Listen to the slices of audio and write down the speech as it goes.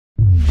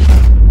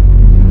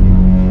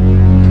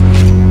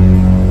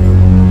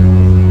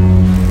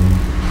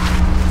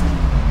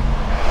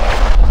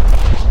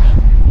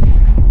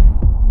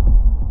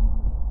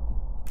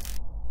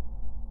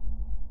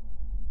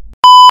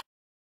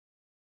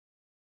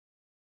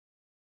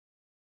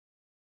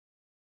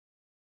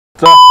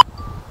자.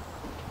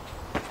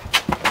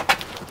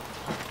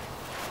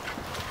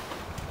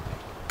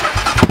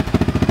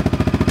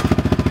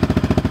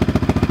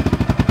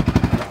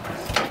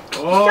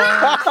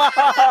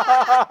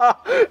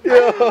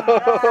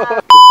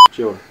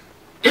 귀여워.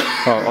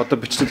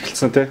 어떤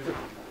비치한테?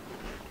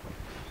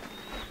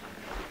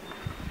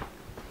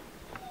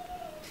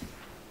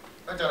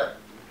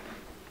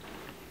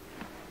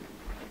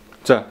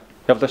 자,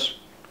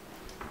 yaklaş.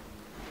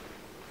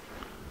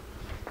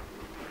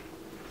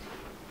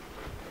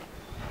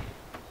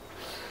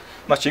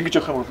 Maç yengi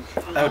çok havalı.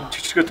 Evet,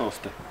 çıkışık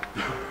tostu.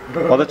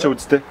 Vada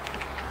çavuçte.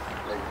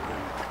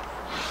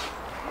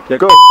 Ya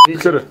go.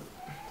 Yukarı.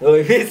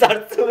 Ой, ви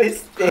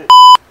сарцувисте.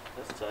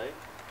 That's tight.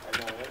 I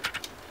know it.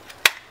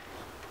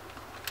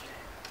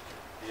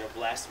 You gonna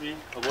blast me?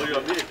 Or what do you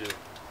want me to do?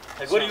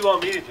 Like, what do you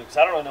want me to do? Because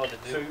I don't really know what to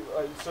do.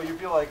 So you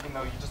feel like, you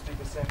know, you just do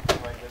the same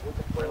thing, like what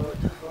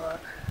the fuck?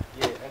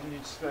 Yeah, and you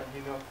just,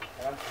 you know,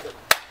 and I'm just,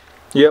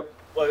 Yep.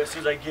 Well, as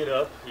soon as I get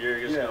up, you're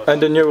just gonna...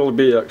 And then you will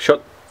be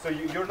shot. so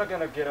you're not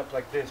gonna get up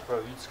like this, bro.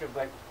 You just gonna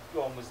like,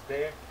 you're almost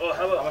there. Oh,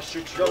 how about I'm gonna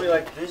shoot me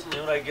like this, and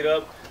then when I get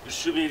up, you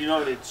shoot me, you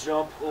know, they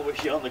jump over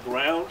here on the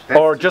ground.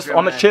 Or just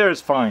on a chair is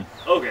fine.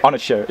 Okay. On a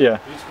chair, yeah.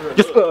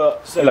 Just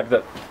like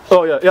that.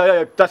 Oh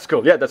yeah. That's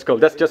cool. Yeah, that's cool.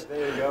 That's just.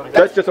 There you go.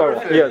 That's just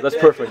alright. Yeah, that's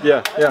perfect.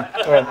 Yeah.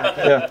 Alright,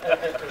 yeah.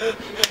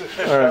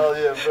 Alright. Hell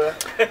yeah, bro.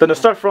 Then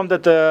start from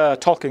that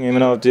talking, you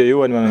know, the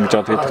you and when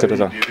job hit to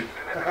the.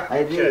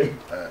 I did.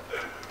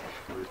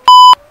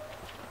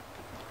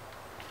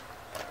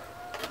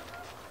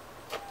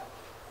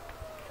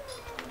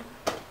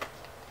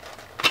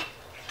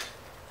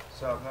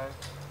 What's up, man?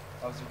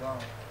 How's it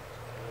going?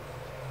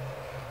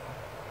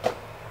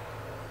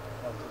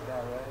 How's it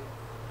going, right?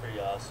 Pretty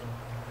awesome.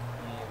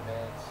 Yeah,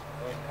 man. It's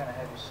kind of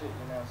heavy shit, you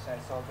know what I'm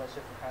saying? Sold that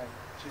shit for kind of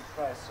cheap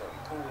price, so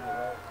you cool with it,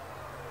 right?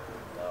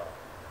 No.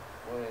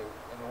 Wait,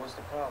 I mean, what's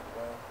the problem,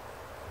 bro?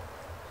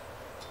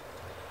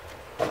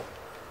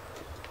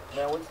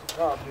 Man, what's the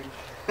problem, dude?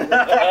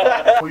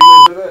 Where you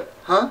guys live at?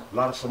 Huh? A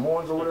lot of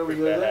Samoans or whatever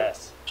you guys at?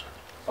 Badass.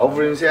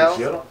 Over in Seattle?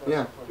 Seattle?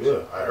 Yeah.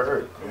 Yeah, I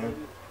heard, man.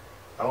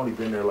 I only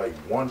been there like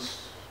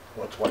once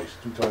or twice,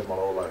 2 times my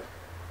whole life.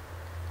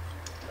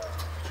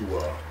 To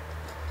Well,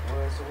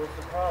 so what's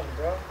the problem,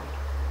 bro?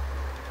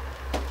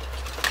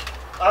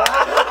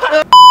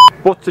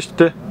 Bot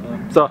işte.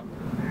 Sağ.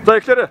 Sağ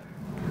yukarı.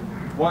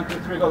 1, 2,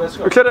 3, go, let's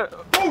go. Yukarı.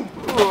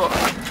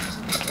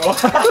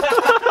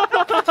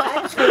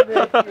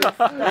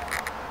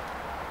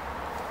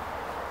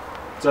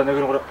 자,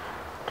 내가 그럼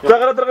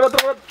들어가.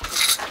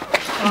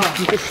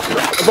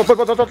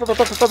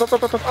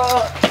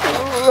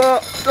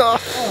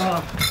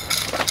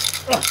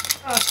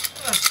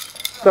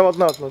 Давай,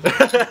 на.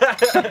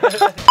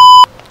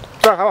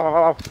 Так,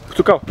 ава.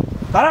 Сукал.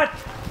 Канат.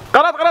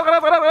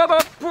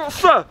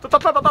 Пуса.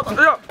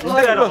 Я.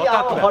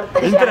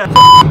 Интернет.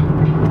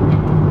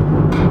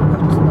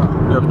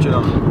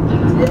 Yapacağım.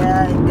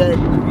 Yeah, good.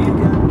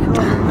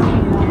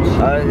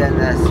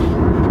 Organize.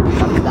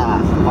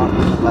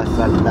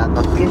 Salta.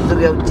 Bakit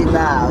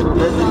явчина.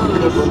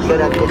 Өтөж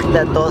бүлгэр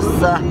ахихтай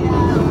дууссан.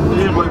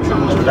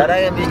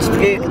 Дараагийн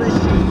бичлэгийг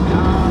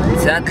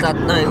сайн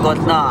гадна их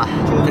болно.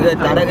 Тэгээд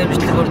дараагийн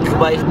бичлэг хүрэх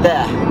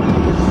баяртай.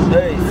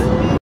 Peace.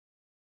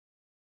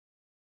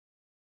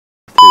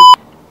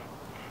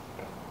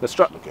 Let's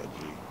try. look at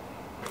G.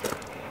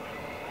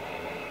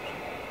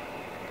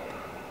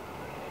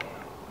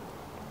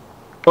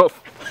 Off.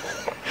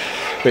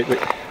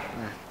 Wait.